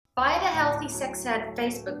Healthy Sex Ed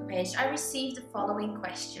Facebook page, I received the following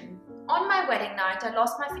question. On my wedding night, I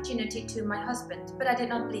lost my virginity to my husband, but I did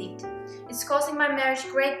not bleed. It's causing my marriage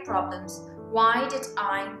great problems. Why did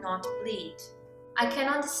I not bleed? I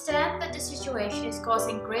can understand that the situation is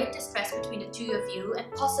causing great distress between the two of you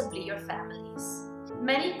and possibly your families.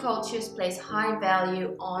 Many cultures place high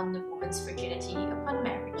value on the woman's virginity upon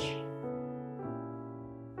marriage.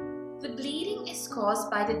 The bleeding is caused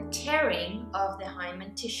by the tearing of the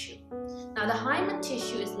hymen tissue. Now, the hymen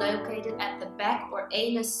tissue is located at the back or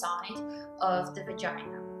anus side of the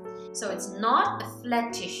vagina. So it's not a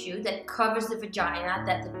flat tissue that covers the vagina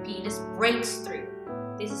that the penis breaks through.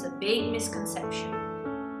 This is a big misconception.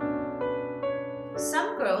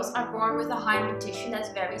 Some girls are born with a hymen tissue that's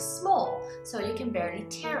very small, so you can barely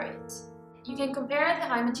tear it. You can compare the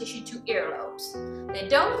hymen tissue to earlobes. They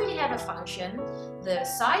don't really have a function, the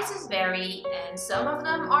sizes vary, and some of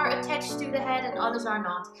them are attached to the head and others are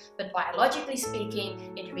not, but biologically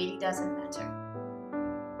speaking, it really doesn't matter.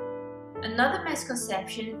 Another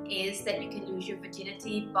misconception is that you can lose your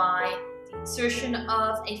virginity by the insertion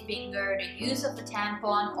of a finger, the use of a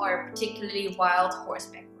tampon, or a particularly wild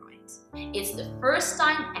horseback ride. It's the first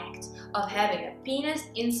time act of having a penis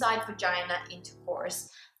inside vagina intercourse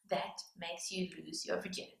that makes you lose your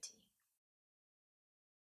virginity.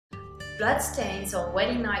 Bloodstains on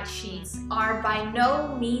wedding night sheets are by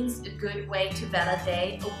no means a good way to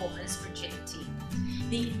validate a woman's virginity.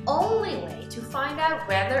 The only way to find out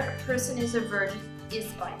whether a person is a virgin is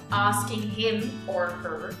by asking him or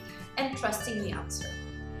her and trusting the answer.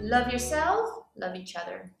 Love yourself, love each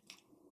other.